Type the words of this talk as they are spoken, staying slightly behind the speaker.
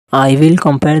I will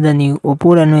compare the new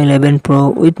Oppo Reno 11 Pro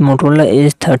with Motorola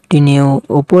Edge 30 Neo.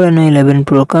 Oppo Reno 11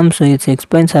 Pro comes with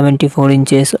 6.74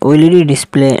 inches OLED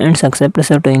display and success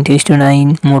ratio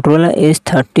 20:9. Motorola Edge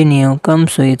 30 Neo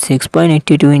comes with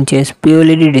 6.82 inches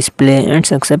POLED display and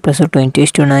success ratio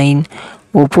 20:9.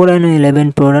 Oppo Reno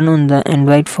 11 Pro run on the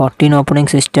Android 14 operating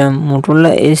system.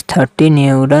 Motorola Edge 30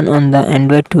 Neo run on the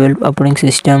Android 12 operating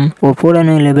system. Oppo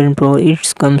Reno 11 Pro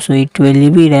it comes with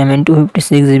 12GB RAM and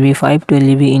 256GB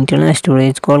 512GB internal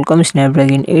storage. Qualcomm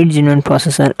Snapdragon 8 Gen 1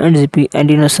 processor and GPU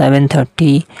Adreno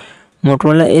 730.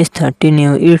 Motorola Edge 30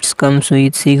 Neo it comes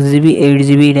with 6GB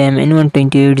 8GB RAM and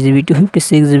 128GB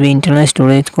 256GB internal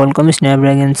storage. Qualcomm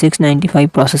Snapdragon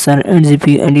 695 processor and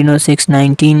GPU Adreno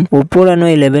 619. Oppo Reno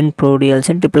 11 Pro real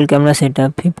set triple camera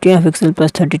setup 50MP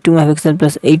plus 32MP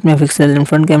plus 8MP and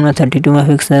front camera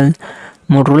 32MP.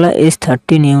 Motorola Edge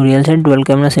 30 Neo real set dual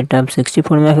camera setup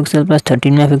 64MP plus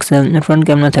 13MP and front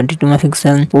camera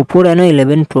 32MP. Oppo Reno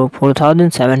 11 Pro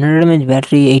 4700mAh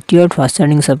battery 80W fast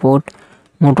charging support.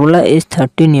 Motorola Edge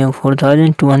 30 Neo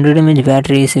 4200mAh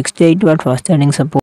battery 68W fast charging support.